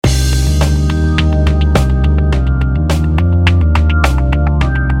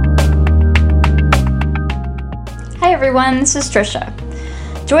everyone, this is Trisha.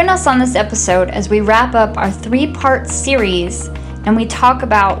 Join us on this episode as we wrap up our 3-part series and we talk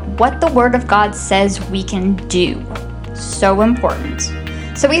about what the Word of God says we can do. So important.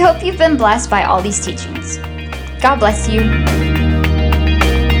 So we hope you've been blessed by all these teachings. God bless you.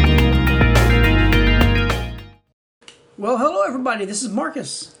 Well, hello everybody, this is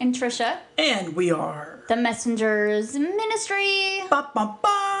Marcus. And Trisha. And we are The Messengers Ministry.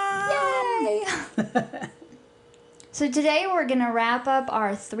 Yay! So today we're going to wrap up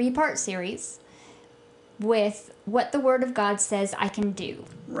our 3-part series with what the Word of God says I can do.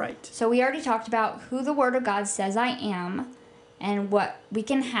 Right. So we already talked about who the Word of God says I am and what we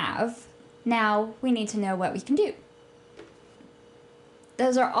can have. Now we need to know what we can do.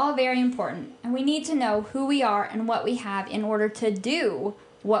 Those are all very important, and we need to know who we are and what we have in order to do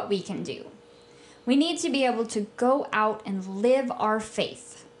what we can do. We need to be able to go out and live our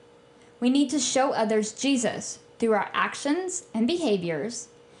faith. We need to show others Jesus through our actions and behaviors,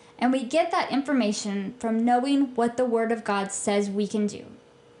 and we get that information from knowing what the Word of God says we can do.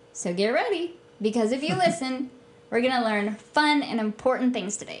 So get ready, because if you listen, we're going to learn fun and important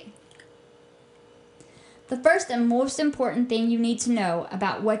things today. The first and most important thing you need to know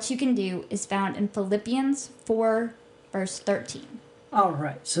about what you can do is found in Philippians 4, verse 13. All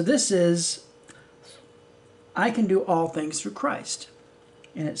right, so this is, I can do all things through Christ.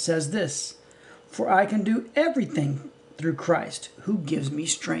 And it says this, for I can do everything through Christ who gives me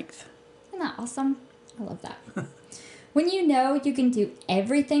strength. Isn't that awesome? I love that. When you know you can do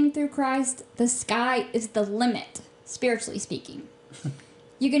everything through Christ, the sky is the limit, spiritually speaking.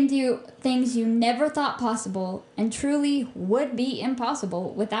 You can do things you never thought possible and truly would be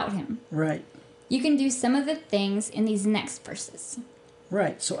impossible without Him. Right. You can do some of the things in these next verses.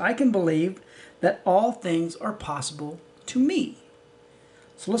 Right, so I can believe that all things are possible to me.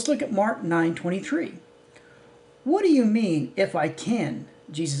 So let's look at Mark 9:23. What do you mean, if I can?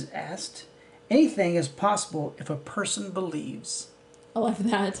 Jesus asked. Anything is possible if a person believes. I love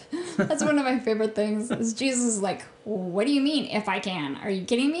that. That's one of my favorite things. Is Jesus is like, what do you mean, if I can? Are you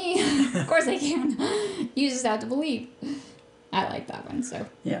kidding me? Of course I can. You just have to believe. I like that one. So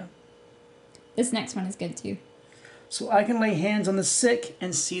yeah. This next one is good too. So I can lay hands on the sick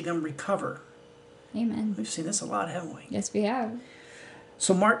and see them recover. Amen. We've seen this a lot, haven't we? Yes, we have.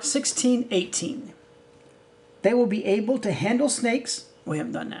 So Mark 16:18. They will be able to handle snakes. We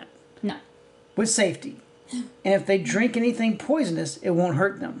haven't done that. No. With safety. And if they drink anything poisonous, it won't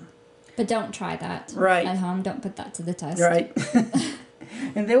hurt them. But don't try that. Right. At home, don't put that to the test. Right.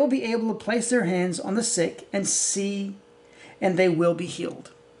 And they will be able to place their hands on the sick and see, and they will be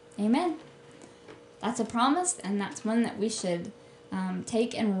healed. Amen. That's a promise, and that's one that we should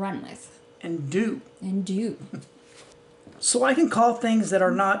take and run with. And do. And do. So I can call things that are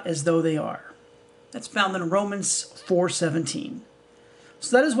not as though they are. That's found in Romans 4:17.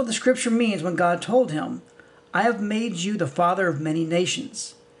 So that is what the scripture means when God told him, I have made you the father of many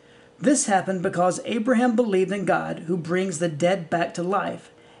nations. This happened because Abraham believed in God, who brings the dead back to life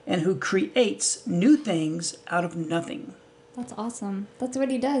and who creates new things out of nothing. That's awesome. That's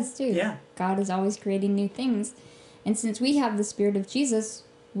what He does too. Yeah. God is always creating new things. And since we have the Spirit of Jesus,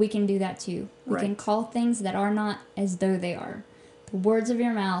 we can do that too. We can call things that are not as though they are. The words of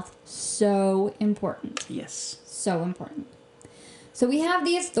your mouth, so important. Yes. So important. So we have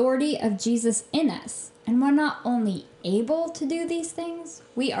the authority of Jesus in us. And we're not only able to do these things,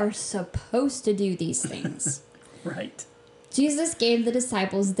 we are supposed to do these things. Right. Jesus gave the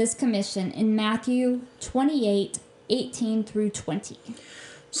disciples this commission in Matthew 28:18 through 20.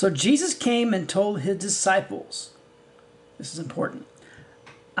 So Jesus came and told his disciples, this is important,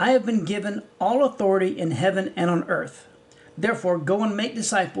 I have been given all authority in heaven and on earth. Therefore, go and make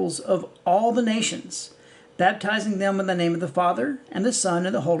disciples of all the nations, baptizing them in the name of the Father and the Son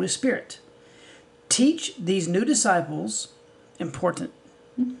and the Holy Spirit. Teach these new disciples, important,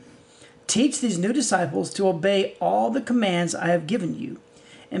 teach these new disciples to obey all the commands I have given you.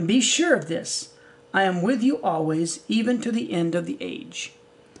 And be sure of this, I am with you always, even to the end of the age.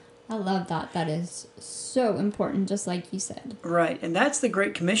 I love that. That is so important, just like you said. Right, and that's the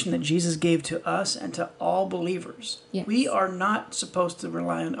great commission that Jesus gave to us and to all believers. Yes. We are not supposed to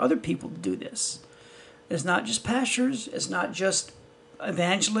rely on other people to do this. It's not just pastors, it's not just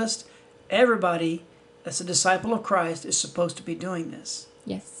evangelists. Everybody that's a disciple of Christ is supposed to be doing this.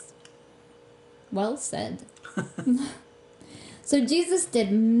 Yes. Well said. So Jesus did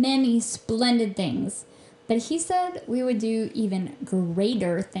many splendid things, but He said we would do even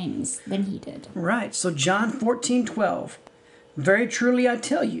greater things than He did. Right, so John 14:12. Very truly I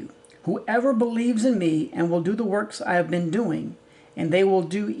tell you, whoever believes in me and will do the works I have been doing, and they will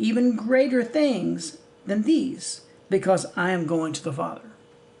do even greater things than these, because I am going to the Father.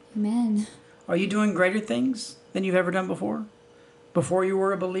 Amen. Are you doing greater things than you've ever done before? Before you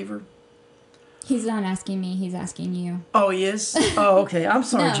were a believer? He's not asking me, he's asking you. Oh, he is? Oh, okay. I'm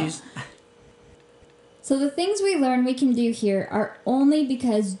sorry, No. Jesus. So the things we learn we can do here are only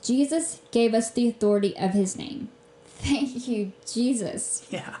because Jesus gave us the authority of his name. Thank you, Jesus.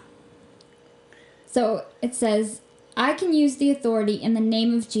 Yeah. So it says, I can use the authority in the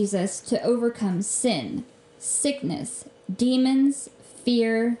name of Jesus to overcome sin, sickness, demons,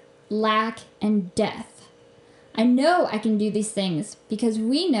 fear, lack, and death. I know I can do these things because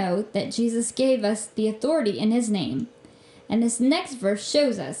we know that Jesus gave us the authority in his name. And this next verse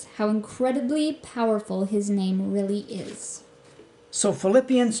shows us how incredibly powerful his name really is. So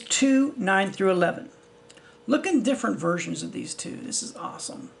Philippians 2, 9 through 11. Look in different versions of these two. This is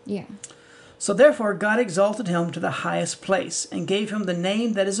awesome. Yeah. So therefore God exalted him to the highest place and gave him the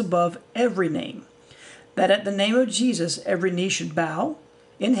name that is above every name, that at the name of Jesus every knee should bow,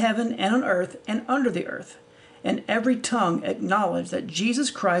 in heaven and on earth and under the earth, and every tongue acknowledge that Jesus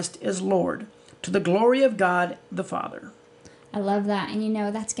Christ is Lord, to the glory of God the Father. I love that. And you know,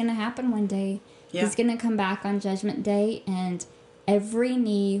 that's going to happen one day. Yeah. He's going to come back on Judgment Day and every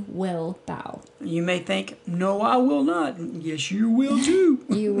knee will bow. You may think, no, I will not. Yes, you will too.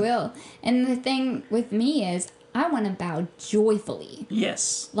 You will. And the thing with me is, I want to bow joyfully.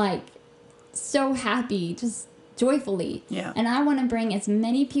 Yes. Like, so happy, just joyfully. Yeah. And I want to bring as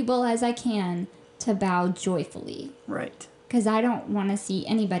many people as I can to bow joyfully. Right. Because I don't want to see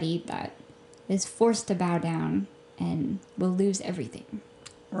anybody that is forced to bow down and will lose everything.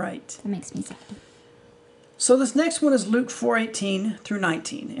 Right. That makes me sad. So this next one is Luke 4:18 through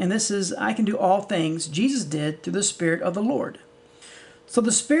 19. And this is, I can do all things Jesus did through the Spirit of the Lord. So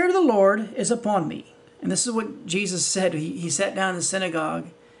the Spirit of the Lord is upon me. And this is what Jesus said. He sat down in the synagogue,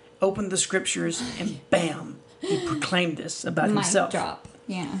 opened the scriptures, and bam, he proclaimed this about himself. Mic drop.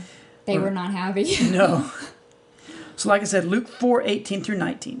 Yeah. They were not happy. No. So like I said, Luke 4:18 through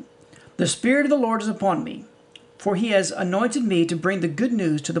 19. The Spirit of the Lord is upon me, for he has anointed me to bring the good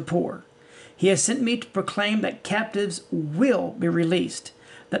news to the poor. He has sent me to proclaim that captives will be released,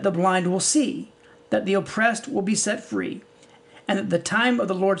 that the blind will see, that the oppressed will be set free, and that the time of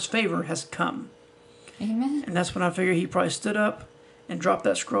the Lord's favor has come. Amen. And that's when I figured he probably stood up and dropped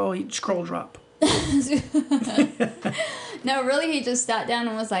that scroll. He'd scroll drop. No, really, he just sat down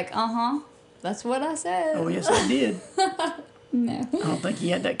and was like, that's what I said. Oh, yes, I did. No. I don't think he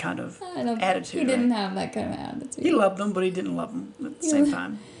had that kind of I don't, attitude. he didn't right? have that kind of attitude. He loved them, but he didn't love them at the same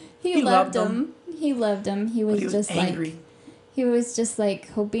time. He loved him. He loved him. He was, But he was just angry. like, he was just like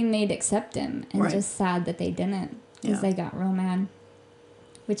hoping they'd accept him and Right. just sad that they didn't because Yeah. they got real mad.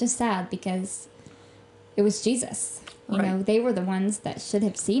 Which is sad because it was Jesus. You Right. know, they were the ones that should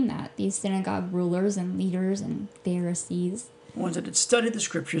have seen that. These synagogue rulers and leaders and Pharisees. Ones that had studied the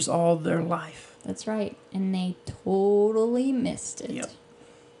scriptures all their life. That's right. And they totally missed it. Yep.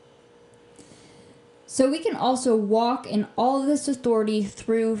 So we can also walk in all of this authority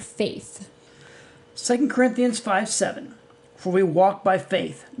through faith. 2 Corinthians 5:7. For we walk by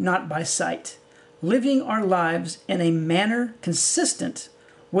faith, not by sight, living our lives in a manner consistent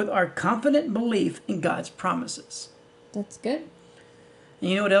with our confident belief in God's promises. That's good. And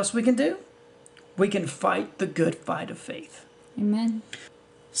you know what else we can do? We can fight the good fight of faith. Amen.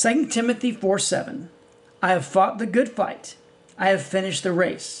 2 Timothy 4:7. I have fought the good fight. I have finished the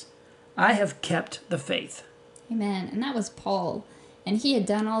race. I have kept the faith. Amen. And that was Paul. And he had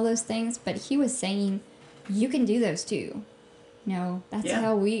done all those things, but he was saying, you can do those too. No, that's Yeah.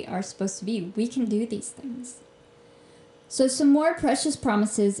 how we are supposed to be. We can do these things. So some more precious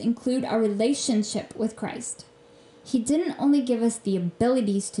promises include our relationship with Christ. He didn't only give us the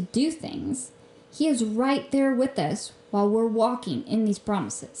abilities to do things, he is right there with us while we're walking in these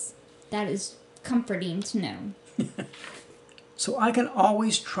promises. That is comforting to know. So I can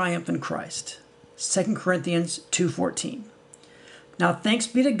always triumph in Christ. 2 Corinthians 2:14. Now thanks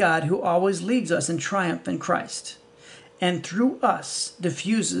be to God who always leads us in triumph in Christ, and through us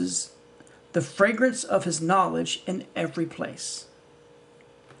diffuses the fragrance of his knowledge in every place.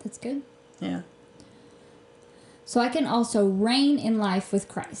 That's good. Yeah. So I can also reign in life with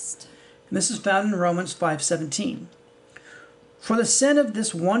Christ. And this is found in Romans 5:17. For the sin of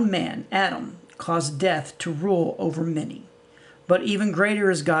this one man, Adam, caused death to rule over many. But even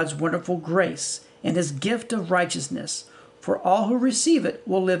greater is God's wonderful grace and his gift of righteousness, for all who receive it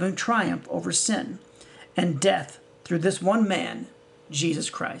will live in triumph over sin and death through this one man, Jesus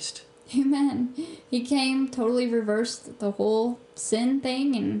Christ. Amen. He came, totally reversed the whole sin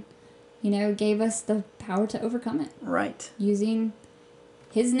thing, and, you know, gave us the power to overcome it Right. using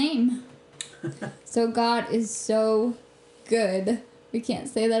his name. So God is so good. We can't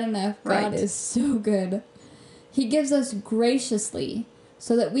say that enough. God Right. is so good. He gives us graciously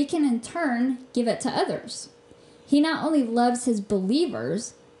so that we can in turn give it to others. He not only loves his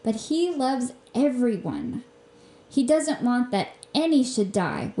believers, but he loves everyone. He doesn't want that any should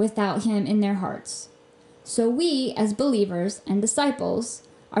die without him in their hearts. So we, as believers and disciples,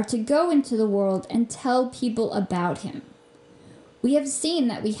 are to go into the world and tell people about him. We have seen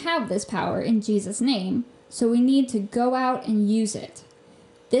that we have this power in Jesus' name, so we need to go out and use it.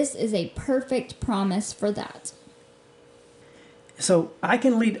 This is a perfect promise for that. So I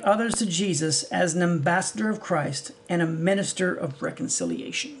can lead others to Jesus as an ambassador of Christ and a minister of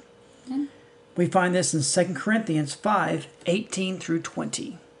reconciliation. Okay. We find this in 2 Corinthians 5:18 through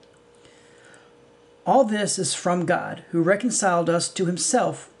 20. All this is from God, who reconciled us to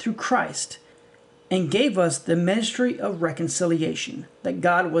himself through Christ and gave us the ministry of reconciliation, that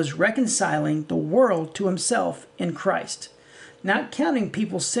God was reconciling the world to himself in Christ, not counting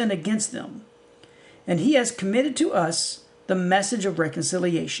people's sin against them. And he has committed to us the message of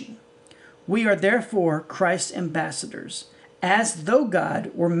reconciliation. We are therefore Christ's ambassadors, as though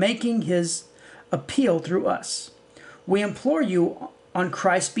God were making his appeal through us. We implore you on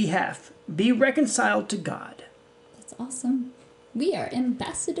Christ's behalf, be reconciled to God. That's awesome. We are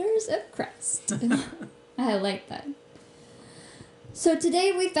ambassadors of Christ. I like that. So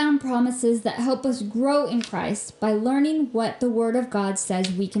today we found promises that help us grow in Christ by learning what the Word of God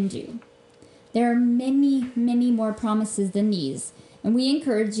says we can do. There are many, many more promises than these, and we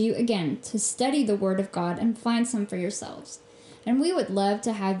encourage you again to study the Word of God and find some for yourselves. And we would love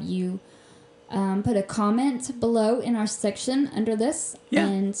to have you put a comment below in our section under this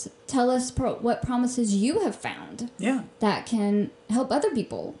and tell us what promises you have found that can help other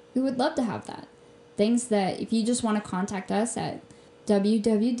people. We would love to have that. Things that if you just want to contact us at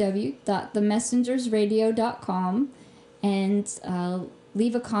www.themessengersradio.com and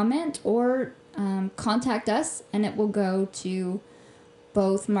leave a comment or contact us, and it will go to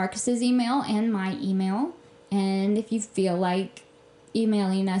both Marcus's email and my email. And if you feel like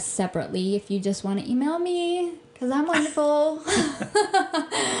emailing us separately, if you just want to email me because I'm wonderful,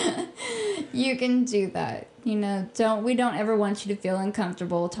 you can do that. We don't ever want you to feel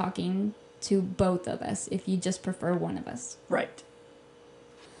uncomfortable talking to both of us if you just prefer one of us. Right.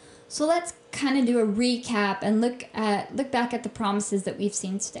 So let's kind of do a recap and look back at the promises that we've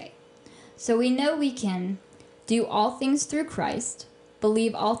seen today. So we know we can do all things through Christ,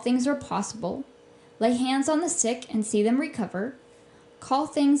 believe all things are possible, lay hands on the sick and see them recover, call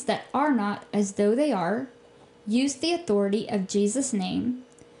things that are not as though they are, use the authority of Jesus' name,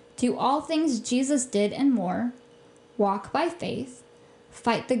 do all things Jesus did and more, walk by faith,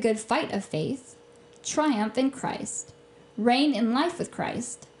 fight the good fight of faith, triumph in Christ, reign in life with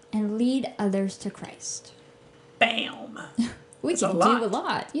Christ, and lead others to Christ. Bam! We That's can a lot. do a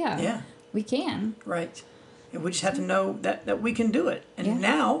lot. Yeah. We can. Right. And we just have to know that we can do it. And Yeah.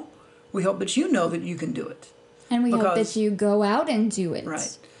 now we hope that you know that you can do it. And we hope that you go out and do it.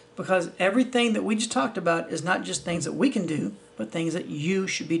 Right. Because everything that we just talked about is not just things that we can do, but things that you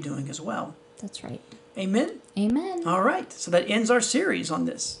should be doing as well. That's right. Amen? Amen. All right. So that ends our series on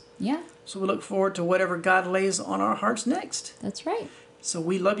this. Yeah, So we look forward to whatever God lays on our hearts next. that's right. So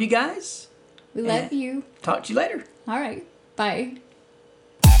we love you guys. We love you. Talk to you later. All right. Bye.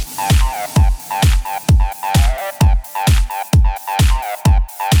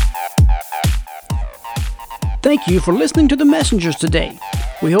 Thank you for listening to The Messengers today.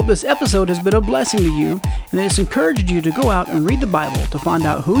 We hope this episode has been a blessing to you and that it's encouraged you to go out and read the Bible to find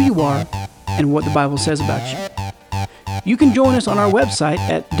out who you are and what the Bible says about you. You can join us on our website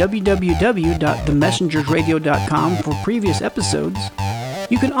at www.themessengersradio.com for previous episodes.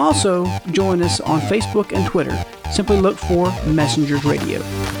 You can also join us on Facebook and Twitter. Simply look for Messengers Radio.